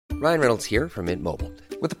Ryan Reynolds here from Mint Mobile.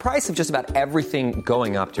 With the price of just about everything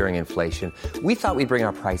going up during inflation, we thought we'd bring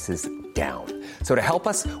our prices down. So to help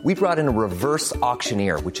us, we brought in a reverse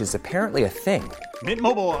auctioneer, which is apparently a thing. Mint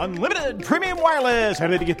Mobile Unlimited Premium Wireless. How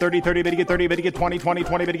to get 30, 30, bit to get 30, bit to get 20, 20,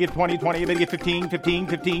 20, bit to get 20, 20, bit to get 15, 15,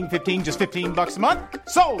 15, 15, just $15 a month?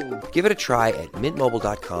 Sold! Give it a try at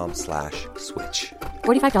mintmobile.com/switch.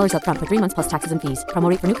 $45 up front for 3 months plus taxes and fees. Promo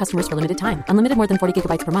rate for new customers for limited time. Unlimited more than 40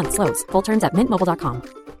 gigabytes per month. Slows full terms at mintmobile.com.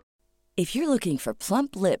 If you're looking for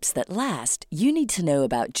plump lips that last, you need to know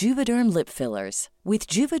about Juvederm lip fillers. With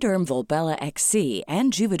Juvederm Volbella XC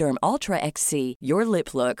and Juvederm Ultra XC, your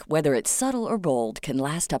lip look, whether it's subtle or bold, can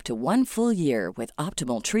last up to 1 full year with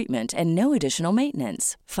optimal treatment and no additional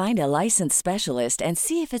maintenance. Find a licensed specialist and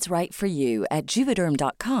see if it's right for you at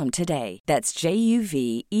Juvederm.com today. That's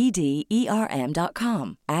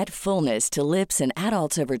JUVEDERM.com. Add fullness to lips in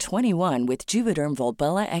adults over 21 with Juvederm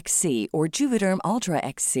Volbella XC or Juvederm Ultra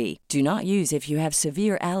XC. Do not use if you have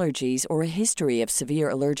severe allergies or a history of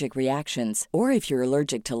severe allergic reactions, or if you're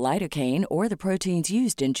allergic to lidocaine or the proteins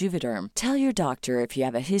used in Juvederm. Tell your doctor if you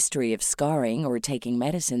have a history of scarring or taking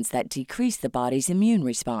medicines that decrease the body's immune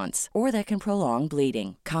response or that can prolong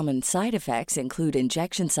bleeding. Common side effects include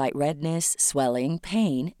injection site redness, swelling,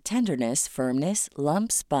 pain, tenderness, firmness,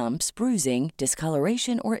 lumps, bumps, bruising,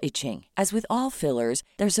 discoloration, or itching. As with all fillers,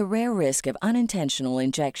 there's a rare risk of unintentional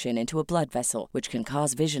injection into a blood vessel, which can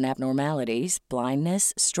cause vision abnormalities,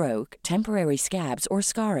 blindness, stroke, temporary scabs, or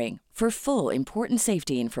scarring. For full, important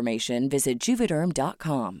safety information, visit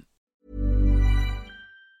Juvederm.com.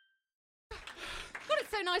 God, it's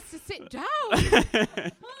so nice to sit down.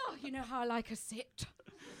 Oh, you know how I like a sit.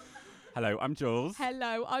 Hello, I'm Jules.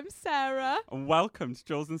 Hello, I'm Sarah. And welcome to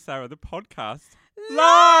Jules and Sarah, the podcast.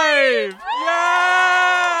 Live!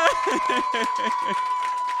 Yeah!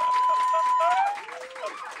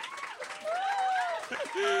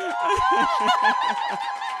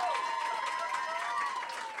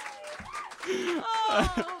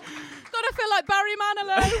 Oh, God, I feel like Barry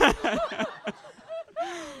Manilow.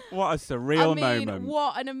 What a surreal moment.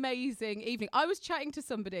 What an amazing evening. I was chatting to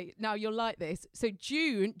somebody. Now, you'll like this. So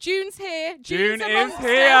June's here. June is amongst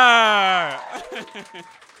here. us.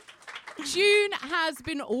 June has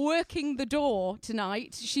been working the door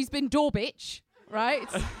tonight. She's been door bitch, right,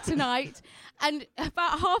 tonight. And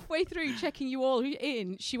about halfway through checking you all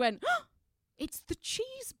in, she went, oh, it's the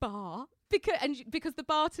cheese bar. Because the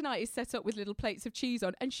bar tonight is set up with little plates of cheese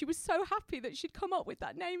on, and she was so happy that she'd come up with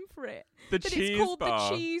that name for it. It's called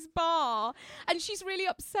bar. The Cheese Bar. And she's really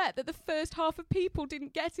upset that the first half of people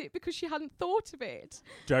didn't get it because she hadn't thought of it.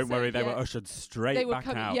 Don't worry, they were ushered straight back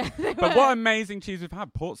out. Yeah, but what amazing cheese we've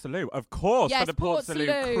had. Port Salut, of course, yes, for the Port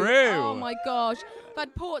Salut crew. Oh my gosh. We've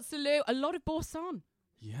had Port Salut, a lot of Boursin.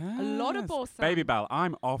 Yeah. A lot of Boursin. Baby Bell.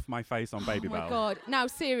 I'm off my face on Baby Bell. Oh my God. Now,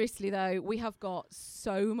 seriously, though, we have got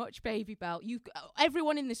so much Baby Bell.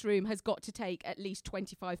 Everyone in this room has got to take at least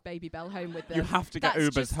 25 Baby Bell home with them. You have to get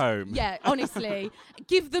Ubers home. Yeah, honestly.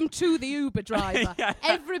 Give them to the Uber driver. Yeah.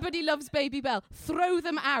 Everybody loves Baby Bell. Throw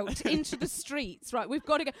them out into the streets. Right, we've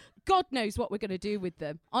got to go. God knows what we're going to do with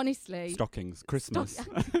them. Honestly. Stockings, Christmas,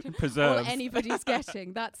 All preserves. anybody's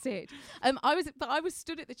getting. That's it. I was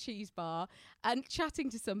stood at the cheese bar and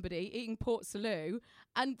chatting to somebody eating Port Salut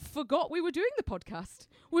and forgot we were doing the podcast.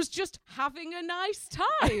 Was just having a nice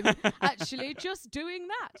time, actually, just doing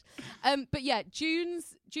that. But yeah,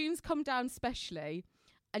 June's come down specially,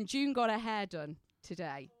 and June got her hair done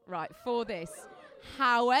today, right, for this.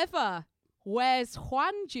 However, where's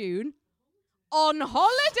Juan, June? On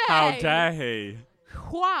holiday. How dare he?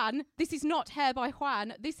 Juan, this is not hair by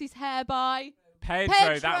Juan, this is hair by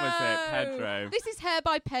Pedro, that was it, Pedro. This is hair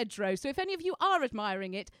by Pedro. So if any of you are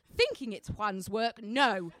admiring it, thinking it's Juan's work,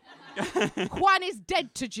 no. Juan is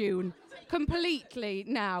dead to June. Completely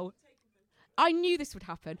now. I knew this would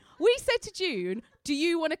happen. We said to June, do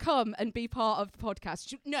you want to come and be part of the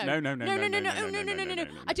podcast? No. No. I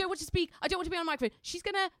don't want to speak. I don't want to be on a microphone. She's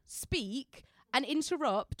going to speak and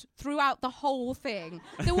interrupt throughout the whole thing.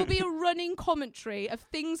 There will be a running commentary of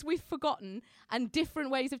things we've forgotten and different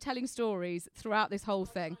ways of telling stories throughout this whole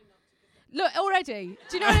thing. Look, already.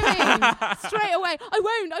 Do you know what I mean? Straight away. I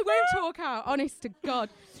won't talk out, honest to God.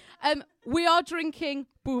 We are drinking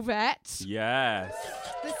Buvette. Yes.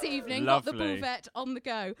 This evening. Lovely. Got the Buvette on the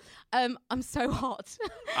go. I'm so hot.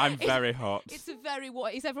 I'm very hot. It's a very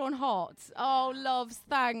what? Is everyone hot? Oh, loves,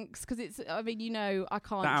 thanks. Because it's, I mean, you know, I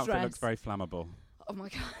can't That outfit dress. looks very flammable. Oh my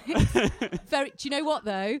God. Do you know what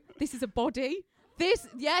though? This is a body.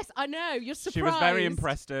 Yes, I know. You're surprised. She was very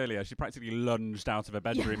impressed earlier. She practically lunged out of her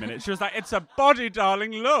bedroom in it. She was like, "It's a body,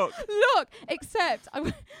 darling. Look." Look, except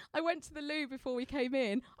I went to the loo before we came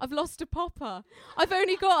in. I've lost a popper. I've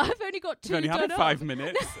only got 2 You've only had it 5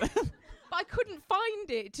 minutes. But I couldn't find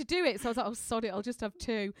it to do it, so I was like, "Oh, sod it, I'll just have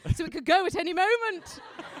 2." So it could go at any moment.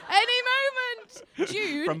 Any moment.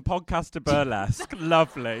 June From podcast to burlesque.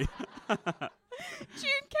 Lovely.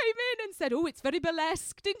 June came in and said, "Oh, it's very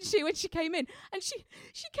burlesque," didn't she, when she came in? And she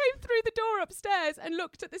came through the door upstairs and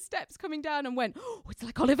looked at the steps coming down and went, "Oh, it's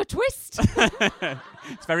like Oliver Twist."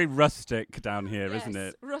 It's very rustic down here, Yes, isn't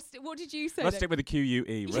it? Rustic. What did you say? Rustic with a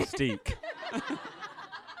Q-U-E. Rustique.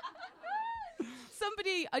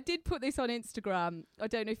 Somebody, I did put this on Instagram. I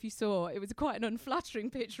don't know if you saw. It was quite an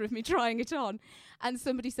unflattering picture of me trying it on. And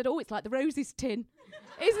somebody said, "Oh, it's like the Roses tin."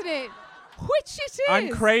 Isn't it? Which it is. I'm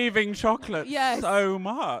craving chocolate Yes. so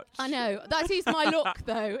much. I know. That is my look,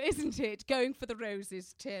 though, isn't it? Going for the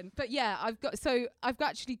Roses tin. But yeah, I've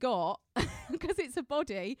actually got, because it's a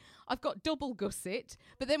body, I've got double gusset.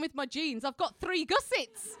 But then with my jeans, I've got 3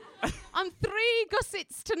 gussets. I'm 3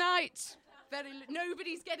 gussets tonight.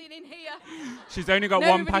 Nobody's getting in here. She's only got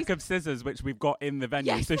 1 pack of scissors, which we've got in the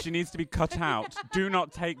venue, Yes. so she needs to be cut out. Do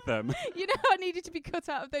not take them. You know, I needed to be cut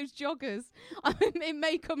out of those joggers. It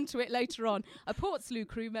may come to it later on. A Portslade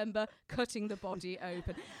crew member cutting the body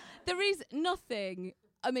open. There is nothing,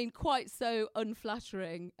 quite so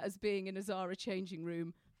unflattering as being in a Zara changing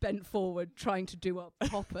room, bent forward, trying to do up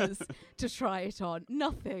poppers to try it on.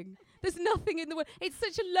 Nothing. There's nothing in the world. It's a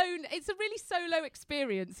really solo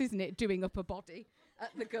experience, isn't it, doing up a body at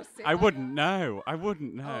the gusset? I wouldn't know.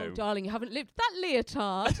 Oh, darling, you haven't lived that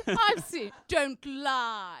leotard. I've seen. Don't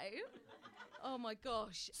lie. Oh, my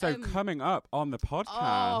gosh. So coming up on the podcast.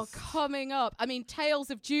 Oh, coming up. Tales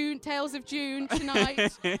of June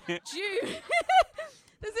tonight. June.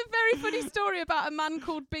 There's a very funny story about a man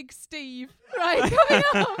called Big Steve. Right, coming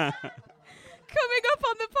up. Coming up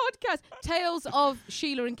on the podcast, tales of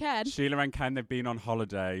Sheila and Ken. Sheila and Ken, they've been on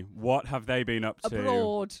holiday. What have they been up to?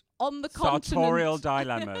 Abroad, on the continent. Sartorial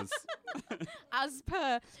dilemmas. As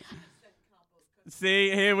per.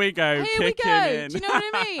 See, here we go. Here we kicking go. in. Do you know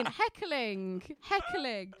what I mean? Heckling.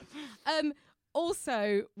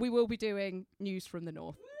 Also, we will be doing news from the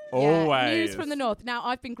north. Always. Yeah, news from the north. Now,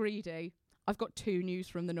 I've been greedy. I've got 2 news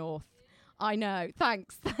from the north. I know.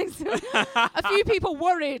 Thanks. A few people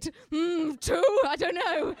worried. 2? I don't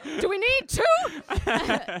know. Do we need 2?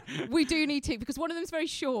 We do need 2 because one of them's very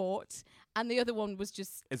short and the other one was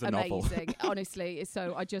just It's a amazing. novel. Honestly.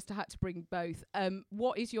 So I just had to bring both.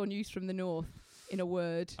 What is your news from the north in a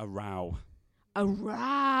word? A row. A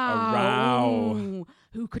row.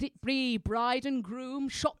 Who could it be? Bride and groom,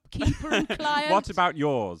 shopkeeper and client. What about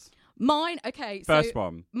yours? Mine? Okay. First so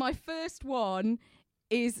one. My first one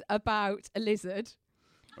is about a lizard.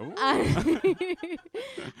 Ooh. And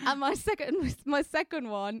my second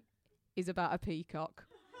one is about a peacock.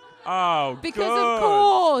 Oh, Because good.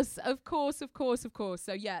 of course.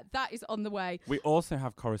 So yeah, that is on the way. We also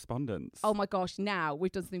have correspondence. Oh my gosh, now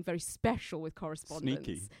we've done something very special with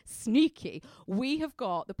correspondence. Sneaky. We have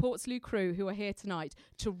got the Portslade crew who are here tonight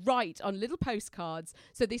to write on little postcards.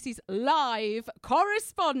 So this is live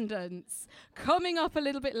correspondence coming up a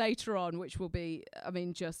little bit later on, which will be,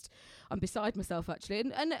 I'm beside myself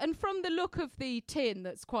actually. And from the look of the tin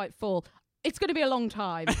that's quite full, it's going to be a long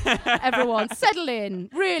time. Everyone, settle in.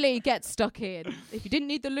 Really get stuck in. If you didn't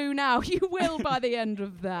need the loo now, you will by the end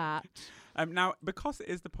of that. Now, because it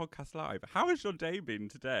is the podcast live, how has your day been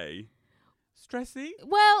today? Stressy?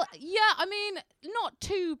 Well, yeah, not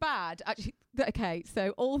too bad. Actually, okay,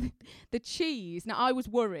 so all the cheese. Now, I was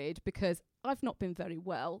worried because I've not been very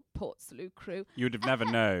well, Portslade crew. You would have never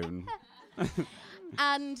known.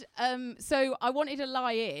 And so I wanted to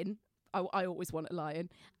lie in. I always want a lion.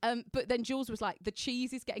 But then Jules was like, the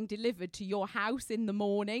cheese is getting delivered to your house in the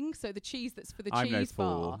morning. So the cheese that's for the I'm no cheese bar.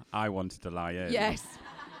 fool. I wanted to lie in. Yes.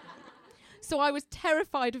 So I was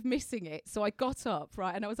terrified of missing it. So I got up,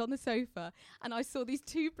 right, and I was on the sofa and I saw these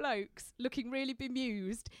 2 blokes looking really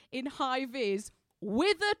bemused in high vis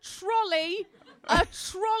with a trolley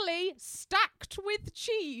stacked with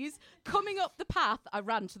cheese coming up the path. I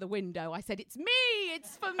ran to the window. I said, "It's me,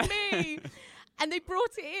 it's for me." And they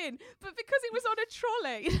brought it in. But because it was on a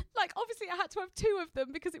trolley, obviously I had to have 2 of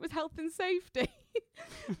them because it was health and safety.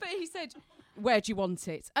 But he said, "Where do you want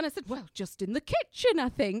it?" And I said, "Well, just in the kitchen, I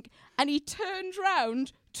think." And he turned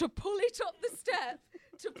round to pull it up the step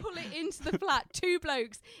to pull it into the flat. 2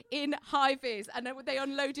 blokes in high vis, and they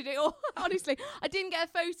unloaded it all. Honestly, I didn't get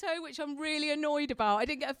a photo, which I'm really annoyed about. I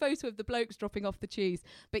didn't get a photo of the blokes dropping off the cheese.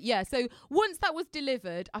 But yeah, so once that was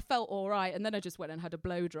delivered, I felt all right, and then I just went and had a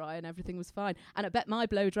blow dry, and everything was fine. And I bet my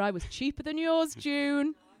blow dry was cheaper than yours,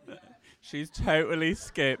 June. She's totally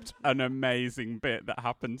skipped an amazing bit that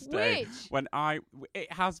happened today. Which?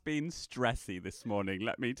 It has been stressy this morning,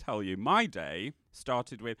 let me tell you. My day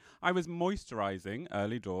started with, I was moisturising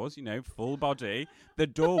early doors, full body. The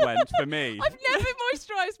door went for me. I've never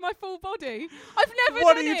moisturised my full body. I've never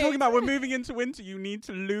What done are you it. talking about? We're moving into winter. You need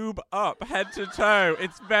to lube up head to toe.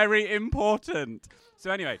 It's very important. So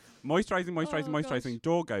anyway, moisturising.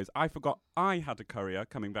 Door goes. I forgot I had a courier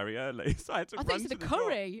coming very early. So I had to I run thought you said to a the door.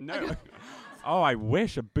 curry. No. Oh, I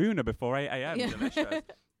wish. A booner before 8 a.m. Yeah. Delicious.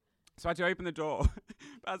 So I had to open the door.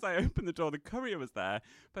 As I opened the door, the courier was there.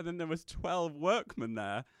 But then there was 12 workmen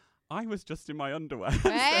there. I was just in my underwear.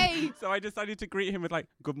 Hey! So I decided to greet him with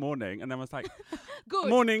good morning. And then was like, Good.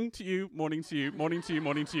 morning to you, morning to you, morning to you,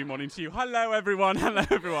 morning to you, morning to you. Hello, everyone. Hello,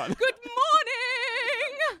 everyone. Good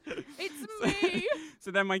morning! It's me! So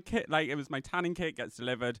then my kit, it was my tanning kit gets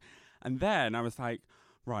delivered. And then I was like,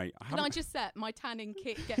 right. Can I just say, my tanning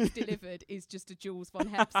kit gets delivered is just a Jules Von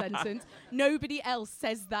Hep sentence. Nobody else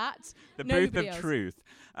says that. The Nobody booth of else. truth.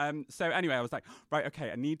 So anyway, I was like, right, okay,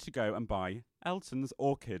 I need to go and buy Elton's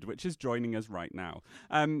Orchid, which is joining us right now.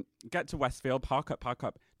 Get to Westfield, park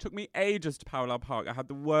up. Took me ages to parallel park. I had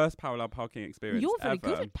the worst parallel parking experience You're very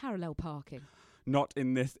ever. good at parallel parking. Not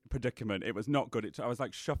in this predicament. It was not good. I was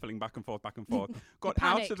shuffling back and forth. Got panicked.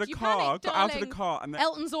 out of the You car. panicked, Got out of the darling. car. And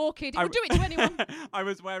Elton's Orchid. It would do it to anyone. I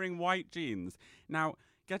was wearing white jeans. Now,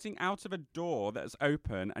 getting out of a door that's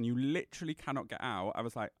open and you literally cannot get out, I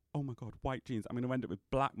was like, oh my God, white jeans. I'm going to end up with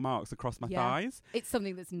black marks across my thighs. It's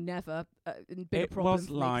something that's never been a It problem was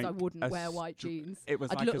for me 'cause I like wouldn't a wear white jeans. It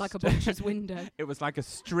was I'd like look a like a butcher's window. It was like a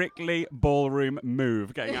strictly ballroom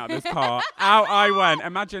move getting out of this car. Out I went.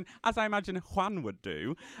 As I imagine Juan would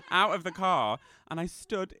do, out of the car, and I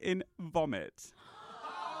stood in vomit.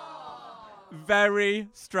 Very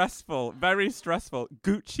stressful.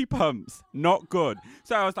 Gucci pumps, not good.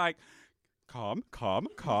 So I was like, calm.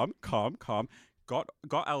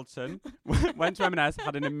 Got Elton, went to M&S,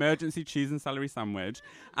 had an emergency cheese and celery sandwich,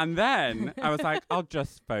 and then I was like, I'll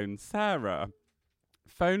just phone Sarah.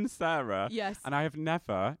 Yes. And I have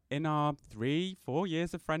never, in our 3-4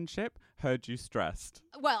 years of friendship, heard you stressed.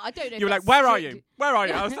 Well, I don't know. You were like, where are you?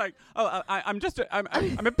 I was like,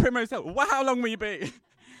 I'm a Primrose Hill. How long will you be?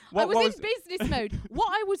 I was in business mode. What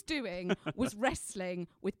I was doing was wrestling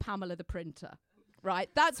with Pamela the printer. Right?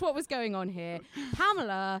 That's what was going on here.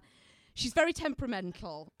 Pamela, she's very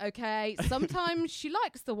temperamental, okay? Sometimes she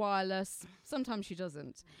likes the wireless, sometimes she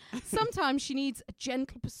doesn't. Sometimes she needs a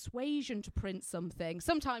gentle persuasion to print something.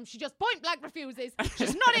 Sometimes she just point blank refuses.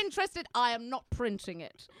 She's not interested. I am not printing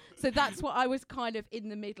it. So that's what I was kind of in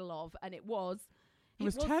the middle of, and it was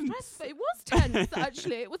tense. stressful. It was tense,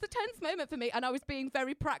 actually. It was a tense moment for me, and I was being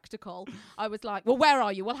very practical. I was like, well, where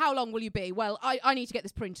are you? Well, how long will you be? Well, I need to get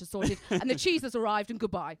this printer sorted, and the cheese has arrived, and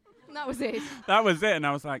goodbye. And that was it. That was it, and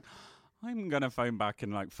I was like, I'm going to phone back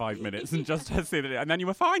in 5 minutes and just see that. And then you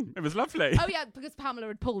were fine. It was lovely. Oh, yeah, because Pamela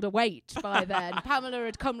had pulled a weight by then. Pamela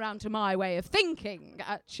had come round to my way of thinking,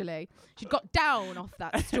 actually. She'd got down off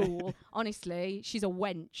that stool. Honestly, she's a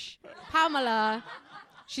wench. Pamela...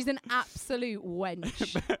 She's an absolute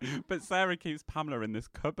wench. But Sarah keeps Pamela in this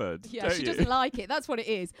cupboard. Yeah, she doesn't like it. That's what it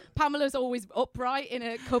is. Pamela's always upright in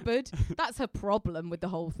a cupboard. That's her problem with the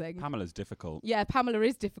whole thing. Pamela's difficult. Yeah, Pamela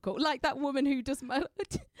is difficult. Like that woman who does...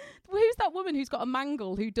 who's that woman who's got a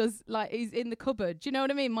mangle who does, is in the cupboard? Do you know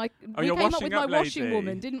what I mean? We came up with my washing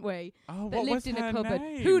woman, didn't we? Oh, that what lived was in her a cupboard.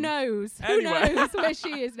 name? Who knows? Anyway. Who knows where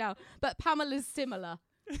she is now? But Pamela's similar.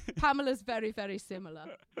 Pamela's very, very similar.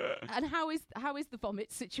 And how is the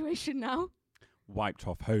vomit situation now? Wiped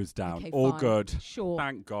off, hosed down. Okay, all fine. good. Sure.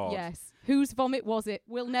 Thank God. Yes. Whose vomit was it?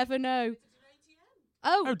 We'll never know.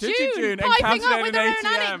 Oh, did you, June? Piping up Encountered with an her own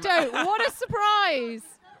ATM. anecdote. What a surprise.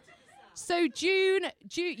 So June,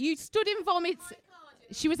 you stood in vomit.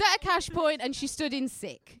 She was at a cash point and she stood in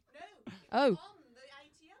sick. Oh.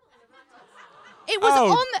 It was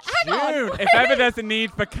on the... Hang June. on. If ever there's a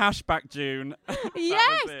need for cashback, June.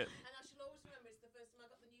 Yes. That was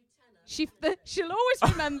it. She'll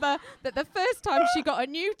always remember that the first time she got a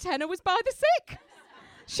new tenner was by the sick.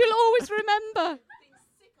 She'll always remember.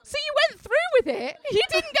 So you went through with it. You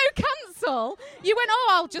didn't go cancel. You went,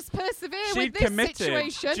 I'll just persevere with this committed.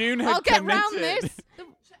 situation. June had I'll get round committed. this.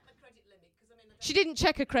 She didn't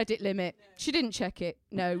check a credit limit. She didn't check it.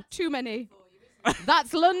 No, too many.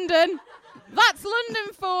 That's London. That's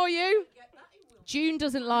London for you. June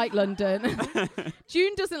doesn't like London.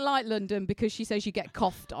 June doesn't like London because she says you get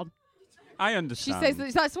coughed on. I She understand.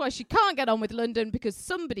 says that's why she can't get on with London, because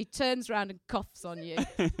somebody turns around and coughs on you.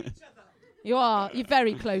 You're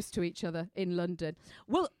very close to each other in London.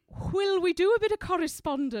 Well, will we do a bit of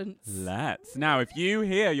correspondence? Let's. Now, if you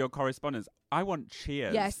hear your correspondence, I want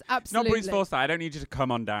cheers. Yes, Not absolutely. Bruce Forsyth. I don't need you to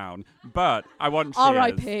come on down, but I want cheers.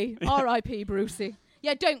 R.I.P. R.I.P. Brucey.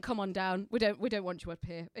 Yeah, don't come on down. We don't want you up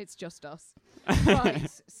here. It's just us. Right.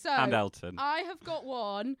 So And Elton. I have got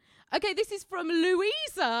one. Okay, this is from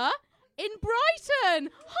Louisa in Brighton.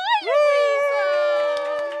 Hi,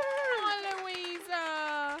 Louisa. Hi,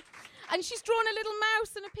 Louisa. And she's drawn a little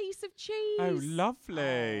mouse and a piece of cheese. Oh,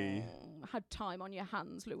 lovely. Had time on your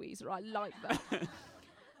hands, Louisa. I like that.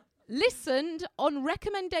 Listened on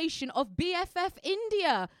recommendation of BFF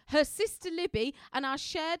India, her sister Libby, and our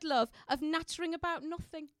shared love of nattering about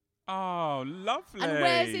nothing. Oh, lovely. And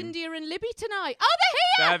where's India and Libby tonight? Oh,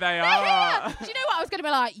 they're here! There they They're are. here! Do you know what? I was going to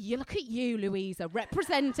be like, you look at you, Louisa,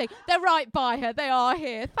 representing. They're right by her. They are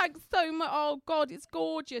here. Thanks so much. Oh, God, it's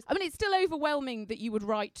gorgeous. I mean, it's still overwhelming that you would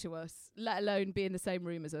write to us, let alone be in the same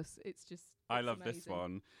room as us. It's just I love this amazing.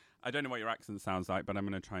 one. I don't know what your accent sounds like, but I'm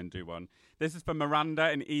going to try and do one. This is from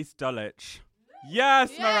Miranda in East Dulwich.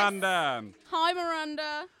 Yes, Miranda. Hi,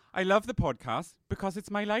 Miranda. I love the podcast because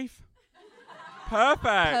it's my life.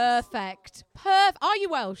 Perfect. Perfect. Are you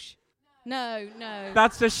Welsh? No.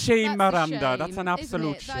 That's a shame, That's a Miranda. shame, That's an isn't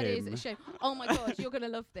absolute it? That is shame. a shame. Oh, my God, you're going to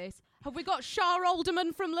love this. Have we got Shah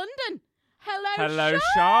Alderman from London? Hello, Shah.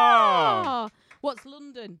 Shah. What's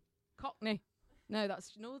London? Cockney. No,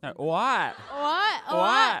 that's Northern. What? All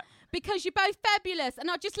right. Because you're both fabulous,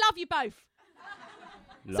 and I just love you both.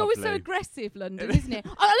 It's always so Lovely. aggressive, London, isn't it?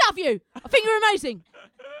 I love you. I think you're amazing.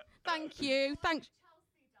 Thank you. Thanks.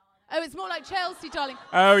 Oh, it's more like Chelsea, darling.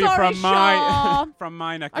 Oh, you're Sorry, from Shah. my from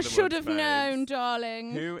my neck I of the should woods, have babes. known,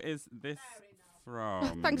 darling. Who is this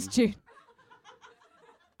from? Thanks, June.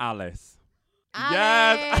 Alice. Alice.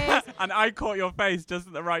 Yes. And I caught your face just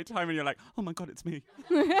at the right time, and you're like, "Oh my God, it's me."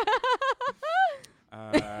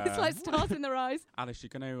 It's like stars in their eyes. Alice, you're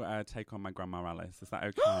going to take on my grandma Alice. Is that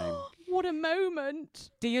okay? What a moment.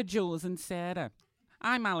 Dear Jules and Sarah,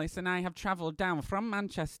 I'm Alice and I have travelled down from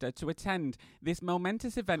Manchester to attend this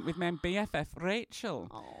momentous event with my BFF Rachel.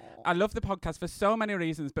 I love the podcast for so many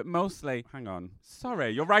reasons, but mostly... Hang on.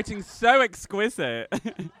 Sorry, you're writing so exquisite.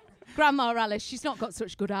 Grandma Alice, she's not got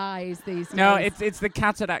such good eyes these days. No, it's the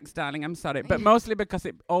cataracts, darling. I'm sorry. But mostly because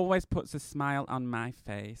it always puts a smile on my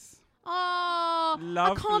face. Oh,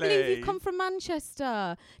 I can't believe you've come from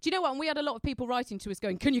Manchester. Do you know what? And we had a lot of people writing to us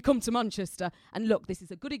going, can you come to Manchester? And look, this is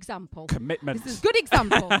a good example. Commitment. This is a good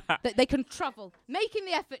example that they can travel. Making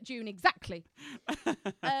the effort, June, exactly.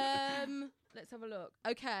 Let's have a look.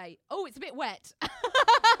 Okay. Oh, it's a bit wet.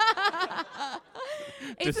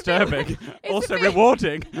 It's Disturbing. it's Also a bit-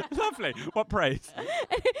 rewarding. Lovely. What praise. And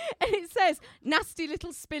it says, nasty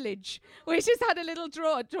little spillage, which has had a little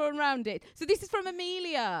drawn around it. So this is from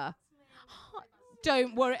Amelia.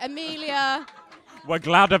 Don't worry, Amelia. We're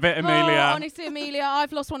glad of it, Amelia. Oh, honestly, Amelia,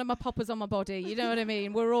 I've lost one of my poppers on my body. You know what I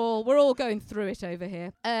mean? We're all going through it over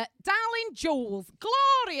here. Darling Jules,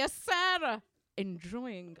 glorious Sarah.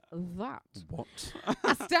 Enjoying that. What?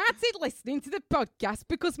 I started listening to the podcast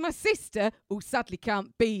because my sister, who sadly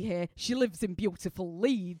can't be here, she lives in beautiful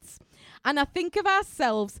Leeds. And I think of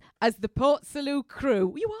ourselves as the Port Salut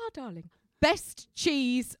crew. You are, darling. Best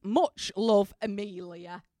cheese, much love,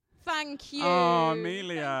 Amelia. Thank you. Oh,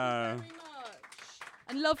 Amelia. Thank you very much.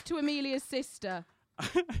 And love to Amelia's sister.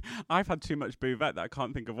 I've had too much bouvet that I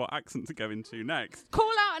can't think of what accent to go into next.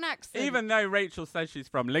 Call out an accent. Even though Rachel says she's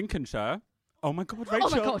from Lincolnshire. Oh my God, Rachel. Oh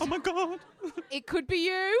my God. Oh my God. It could be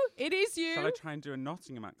you. It is you. Shall I try and do a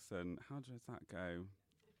Nottingham accent? How does that go?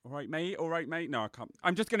 All right, mate. All right, mate. No, I can't.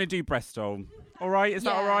 I'm just going to do Bristol. All right. Is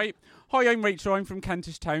that all Yeah. right? Hi, I'm Rachel. I'm from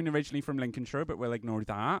Kentish Town, originally from Lincolnshire, but we'll ignore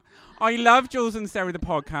that. I love Jules and Sarah, the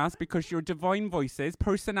podcast, because your divine voices,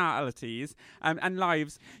 personalities, and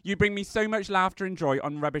lives, you bring me so much laughter and joy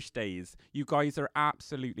on rubbish days. You guys are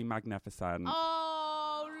absolutely magnificent.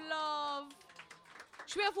 Oh, love.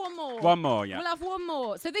 Should we have one more? One more, yeah. We'll have one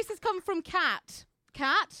more. So this has come from Kat.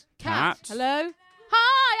 Kat? Kat. Hello?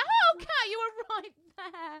 Hi. Oh, Kat, you were right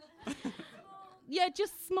there. Yeah,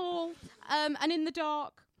 just small and in the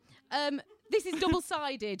dark. This is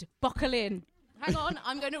double-sided. Buckle in. Hang on,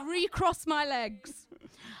 I'm going to recross my legs.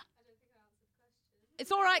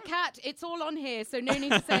 It's all right, Kat. It's all on here, so no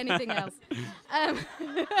need to say anything else.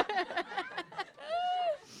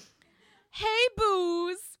 Hey,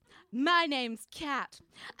 Booze. My name's Kat,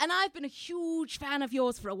 and I've been a huge fan of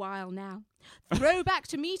yours for a while now. Throwback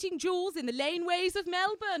to meeting Jules in the laneways of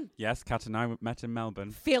Melbourne. Yes, Kat and I met in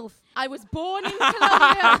Melbourne. Filth. I was born in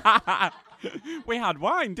Colombia. We had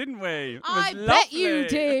wine, didn't we? It was I lovely. bet you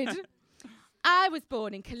did. I was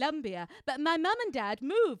born in Colombia, but my mum and dad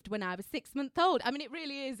moved when I was 6 months old. I mean, it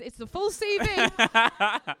really is. It's the full CV.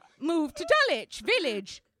 Moved to Dulwich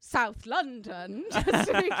Village, South London, just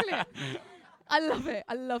to be clear. I love it.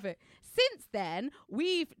 I love it. Since then,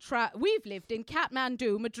 we've lived in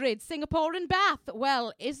Kathmandu, Madrid, Singapore and Bath.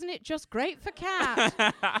 Well, isn't it just great for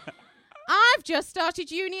Kat? I've just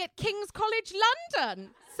started uni at King's College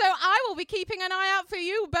London. So I will be keeping an eye out for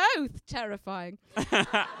you both. Terrifying.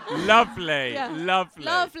 Lovely. Yeah. Lovely.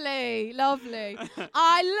 Lovely. Lovely.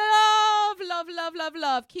 I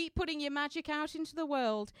love. Keep putting your magic out into the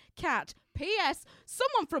world. Kat, P.S.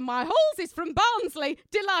 Someone from my halls is from Barnsley.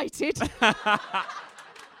 Delighted.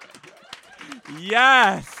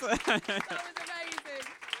 Yes. That was amazing.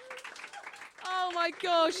 Oh my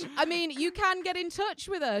gosh. I mean, you can get in touch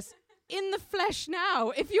with us in the flesh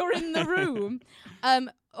now if you're in the room.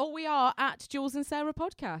 Or we are at Jules and Sarah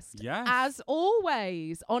Podcast. Yes. As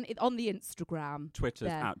always on the Instagram. Twitter's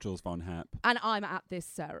there. at Jules Von Hep. And I'm at this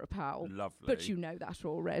Sarah Powell. Lovely. But you know that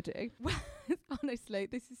already. Honestly,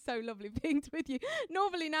 this is so lovely being with you.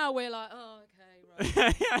 Normally now we're like, oh,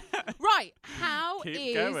 okay, right. Right,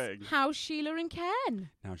 how's Sheila and Ken?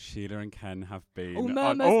 Now, Sheila and Ken have been... Oh,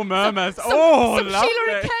 murmurs. Oh, murmurs. Some lovely.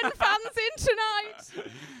 Sheila and Ken fans in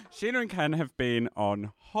tonight. Sheila and Ken have been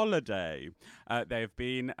on holiday. They've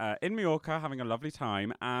been in Mallorca having a lovely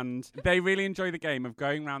time, and they really enjoy the game of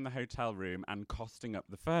going around the hotel room and costing up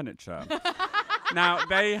the furniture. Now,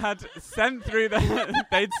 they had sent through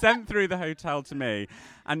the hotel to me,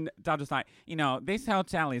 and Dad was like, you know, this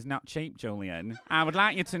hotel is not cheap, Julian. I would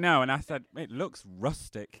like you to know. And I said, it looks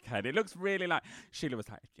rustic, Ken. It looks really like... Sheila was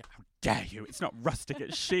like, yeah, how dare you? It's not rustic,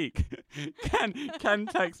 it's chic. Ken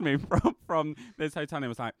texted me from this hotel and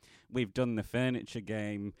was like, we've done the furniture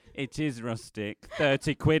game. It is rustic.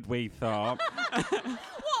 30 quid, we thought. What,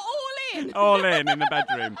 all in? All in the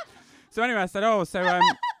bedroom. So anyway, I said,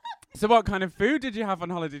 so what kind of food did you have on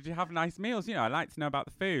holiday? Did you have nice meals? You know, I'd like to know about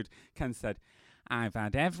the food. Ken said, I've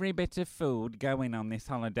had every bit of food going on this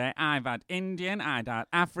holiday. I've had Indian, I've had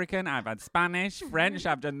African, I've had Spanish, French.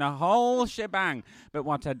 I've done the whole shebang. But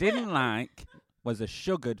what I didn't like was a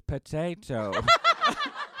sugared potato.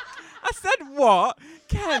 I said, what?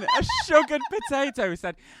 Ken, a sugared potato. He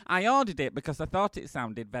said, I ordered it because I thought it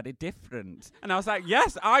sounded very different. And I was like,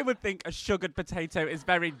 yes, I would think a sugared potato is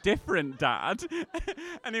very different, Dad.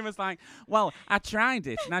 And he was like, well, I tried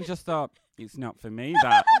it and I just thought, it's not for me,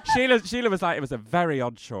 that. Sheila was like, it was a very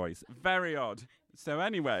odd choice. Very odd. So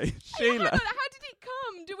anyway, Sheila... How did it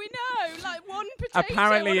come? Do we know? Like one potato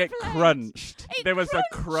Apparently on a it plate? crunched. There was crunched.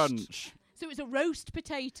 a crunch. So it was a roast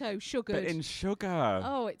potato, sugared. But in sugar.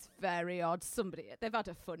 Oh, it's very odd. They've had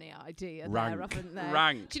a funny idea Rank. there, haven't they?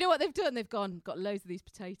 Rank. Do you know what they've done? They've got loads of these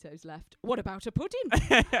potatoes left. What about a pudding?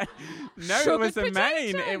 No, Sugared it was a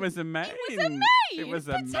main. potato. It was a main. It was a main. It was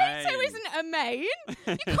a potato main. isn't a main.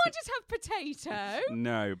 You can't just have potato.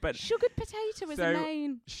 No, but Sugared potato is so a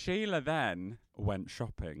main. Sheila then went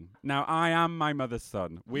shopping. Now, I am my mother's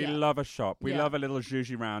son. We love a shop. We love a little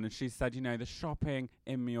zhuzhi round. And she said, you know, the shopping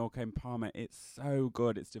in Mallorca and Palma, it's so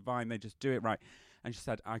good. It's divine. They just do it right. And she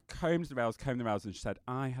said, I combed the rails. And she said,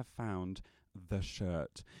 I have found the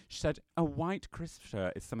shirt. She said, a white crisp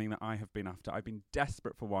shirt is something that I have been after. I've been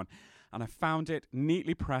desperate for one. And I found it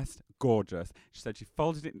neatly pressed, gorgeous. She said she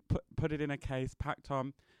folded it, put it in a case, packed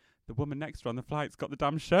on. The woman next to her on the flight's got the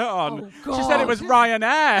damn shirt on. Oh, God. She said it was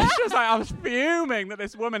Ryanair. She was like, I was fuming that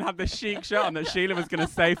this woman had this chic shirt on that Sheila was going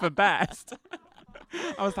to say for best.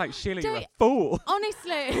 I was like, Sheila, you're a fool.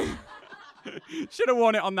 Honestly. Should have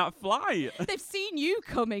worn it on that flight. They've seen you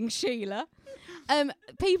coming, Sheila.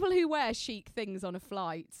 People who wear chic things on a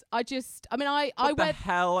flight, I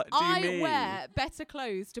wear better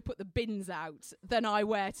clothes to put the bins out than I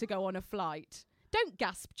wear to go on a flight. Don't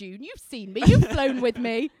gasp, June. You've seen me. You've flown with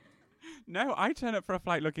me. No, I turn up for a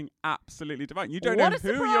flight looking absolutely divine. You don't What know a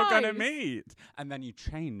who you're going to surprise. meet. And then you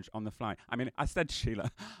change on the flight. I mean, I said to Sheila,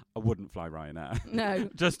 I wouldn't fly Ryanair. No.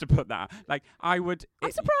 Just to put that. Like, I would... I'm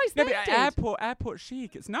surprised no, they but did. airport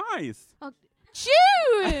chic. It's nice. Oh,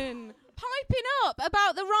 June! Piping up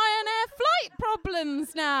about the Ryanair flight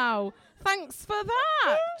problems now. Thanks for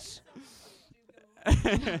that.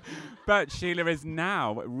 But Sheila is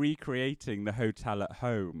now recreating the hotel at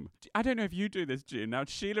home. I don't know if you do this, June. Now,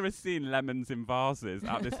 Sheila has seen lemons in vases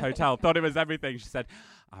at this hotel, thought it was everything. She said,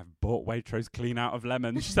 I've bought Waitrose clean out of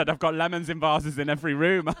lemons. She said, I've got lemons in vases in every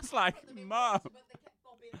room. I was like, Mum.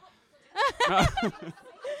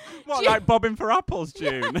 What, like bobbing for apples,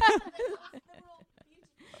 June?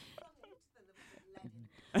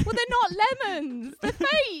 Well, they're not lemons. They're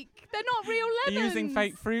fake. They're not real lemons. Are you using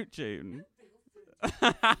fake fruit, June?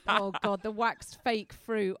 Oh, God, the waxed fake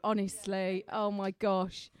fruit, honestly. Oh, my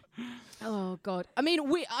gosh. Oh, God. I mean,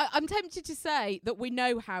 I'm tempted to say that we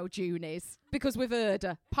know how June is because we've heard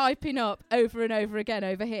her piping up over and over again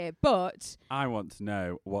over here. But I want to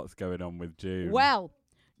know what's going on with June. well,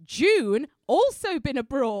 June also been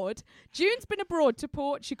abroad. June's been abroad to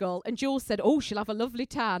Portugal, and Jules said, oh, she'll have a lovely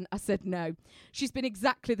tan. I said, no. She's been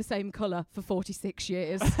exactly the same colour for 46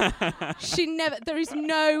 years. There is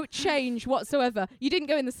no change whatsoever. You didn't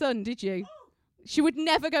go in the sun, did you? She would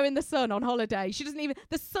never go in the sun on holiday. She doesn't even,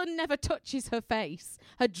 the sun never touches her face,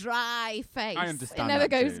 her dry face. I understand. It never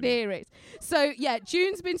that, goes June. near it. So, yeah,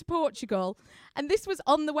 June's been to Portugal, and this was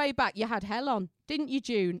on the way back. You had hell on, didn't you,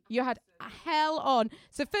 June? You had hell on.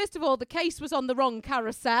 So, first of all, the case was on the wrong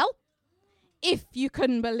carousel, if you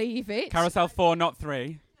can believe it. Carousel 4, not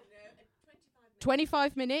 3.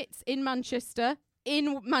 25 minutes in Manchester,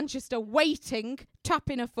 waiting,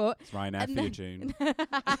 tapping her foot. It's Ryanair And for you, then- June.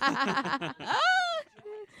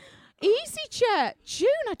 EasyJet. June,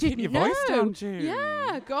 I didn't your know. voice down, June.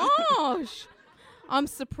 Yeah, gosh. I'm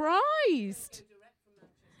surprised.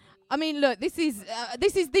 I mean, look, these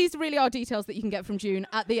really are details that you can get from June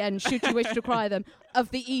at the end, should you wish to acquire them, of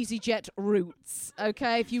the EasyJet routes.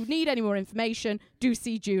 Okay, if you need any more information, do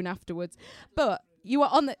see June afterwards. But you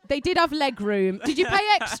are they did have leg room. Did you pay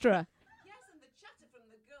extra?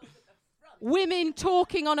 Women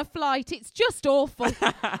talking on a flight. It's just awful,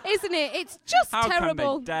 isn't it? It's just How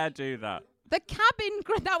terrible. can they dare do that? The cabin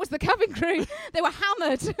crew, that was the cabin crew. They were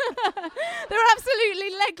hammered. They were absolutely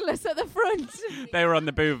legless at the front. They were on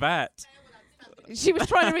the buvette. She was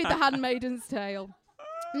trying to read The Handmaid's Tale.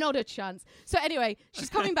 Not a chance. So anyway, she's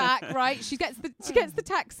coming back, right? She gets the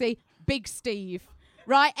taxi. Big Steve.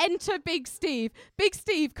 Right, enter Big Steve. Big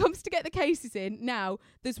Steve comes to get the cases in. Now,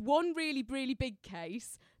 there's one really, really big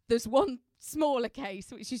case. There's one smaller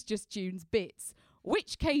case, which is just June's bits.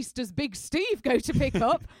 Which case does Big Steve go to pick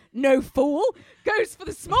up? No fool. Goes for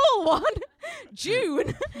the small one.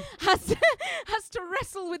 June has to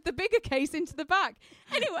wrestle with the bigger case into the back.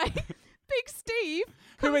 Anyway, Big Steve.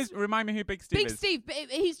 Remind me who Big Steve is. Big Steve,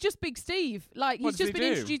 he's just Big Steve. Like, What he's does just he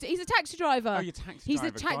been do? introduced. He's a taxi driver. Oh, you're taxi He's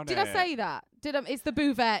driver. Got Did I it. say that? It's the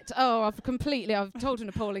buvette. Oh, I've told an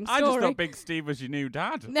appalling story. I just thought Big Steve was your new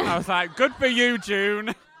dad. No. I was like, good for you,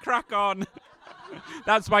 June. Crack on.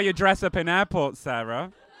 That's why you dress up in airports,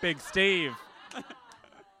 Sarah. Big Steve.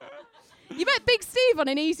 You met Big Steve on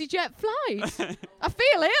an EasyJet flight. I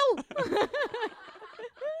feel ill.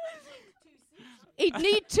 He'd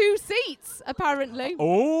need 2 seats, apparently.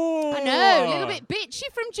 Oh. I know, a little bit bitchy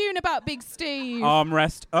from June about Big Steve.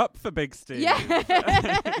 Armrest up for Big Steve.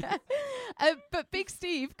 Yeah. But Big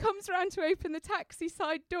Steve comes round to open the taxi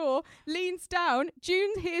side door, leans down.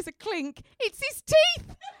 June hears a clink. It's his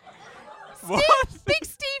teeth. What? Big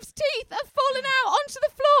Steve's teeth have fallen out onto the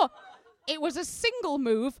floor. It was a single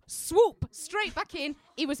move, swoop, straight back in.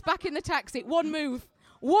 He was back in the taxi. One move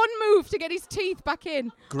to get his teeth back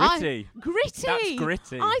in. Gritty. Gritty. That's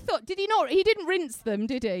gritty. I thought, did he not? He didn't rinse them,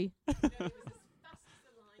 did he?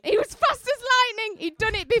 He was fast as lightning. He'd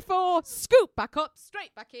done it before. Scoop back up,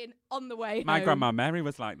 straight back in, on the way My home. grandma Mary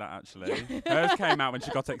was like that, actually. Hers came out when she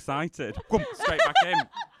got excited. Boom, straight back in.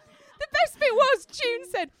 The best bit was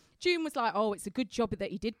June was like, oh, it's a good job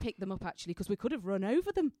that he did pick them up, actually, because we could have run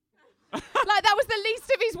over them. Like, that was the least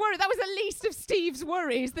of his worry. That was the least of Steve's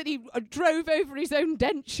worries, that he drove over his own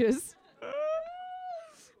dentures.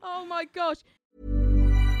 Oh, my gosh.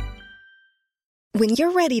 When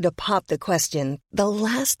you're ready to pop the question, the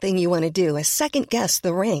last thing you want to do is second-guess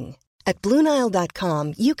the ring. At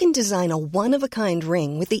BlueNile.com, you can design a one-of-a-kind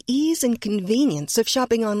ring with the ease and convenience of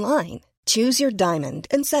shopping online. Choose your diamond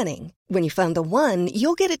and setting. When you find the one,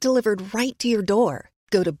 you'll get it delivered right to your door.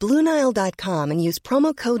 Go to BlueNile.com and use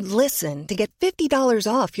promo code LISTEN to get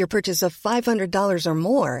 $50 off your purchase of $500 or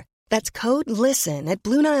more. That's code LISTEN at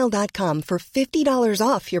BlueNile.com for $50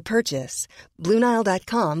 off your purchase.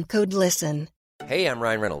 BlueNile.com, code LISTEN. Hey, I'm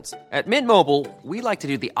Ryan Reynolds. At Mint Mobile, we like to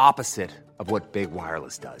do the opposite of what Big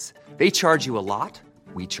Wireless does. They charge you a lot.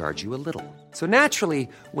 We charge you a little. So naturally,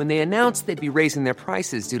 when they announced they'd be raising their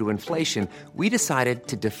prices due to inflation, we decided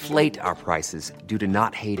to deflate our prices due to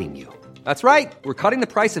not hating you. That's right. We're cutting the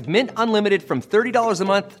price of Mint Unlimited from $30 a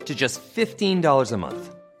month to just $15 a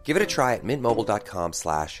month. Give it a try at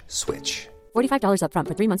mintmobile.com/switch. $45 up front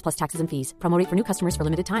for 3 months plus taxes and fees. Promo rate for new customers for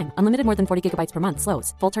limited time. Unlimited more than 40 gigabytes per month.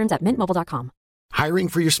 Slows full terms at mintmobile.com. Hiring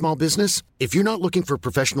for your small business? If you're not looking for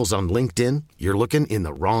professionals on LinkedIn, you're looking in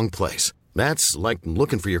the wrong place. That's like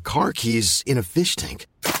looking for your car keys in a fish tank.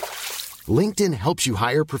 LinkedIn helps you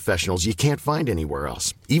hire professionals you can't find anywhere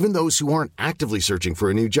else, even those who aren't actively searching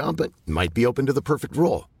for a new job but might be open to the perfect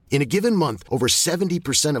role. In a given month, over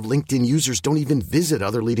 70% of LinkedIn users don't even visit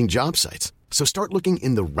other leading job sites. So start looking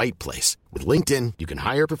in the right place. With LinkedIn, you can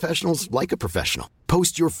hire professionals like a professional.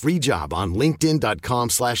 Post your free job on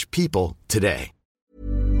linkedin.com/people today.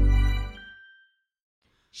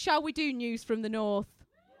 Shall we do news from the north?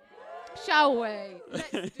 Shall we?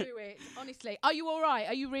 Let's do it. Honestly, are you all right?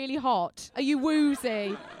 Are you really hot? Are you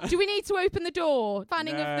woozy? Do we need to open the door?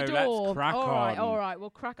 Fanning of the door. Let's crack All right. We'll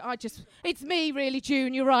crack. It's me, really,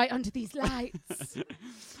 June. You're right, under these lights.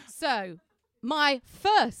 So, my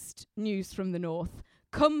first news from the north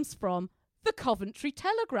comes from the Coventry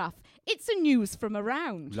Telegraph. It's a news from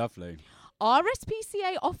around. Lovely.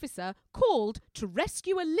 RSPCA officer called to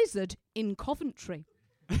rescue a lizard in Coventry.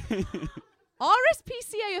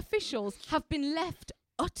 RSPCA officials have been left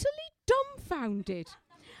utterly dumbfounded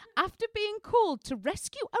after being called to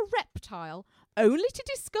rescue a reptile, only to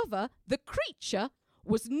discover the creature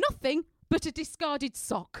was nothing but a discarded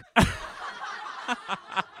sock.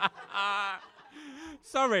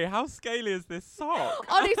 Sorry, how scaly is this sock?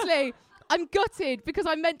 Honestly, I'm gutted because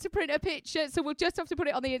I meant to print a picture, so we'll just have to put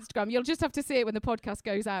it on the Instagram. You'll just have to see it when the podcast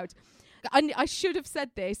goes out. And I should have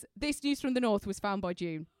said this. This news from the north was found by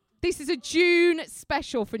June. This is a June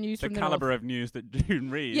special for news from the north. The calibre of news that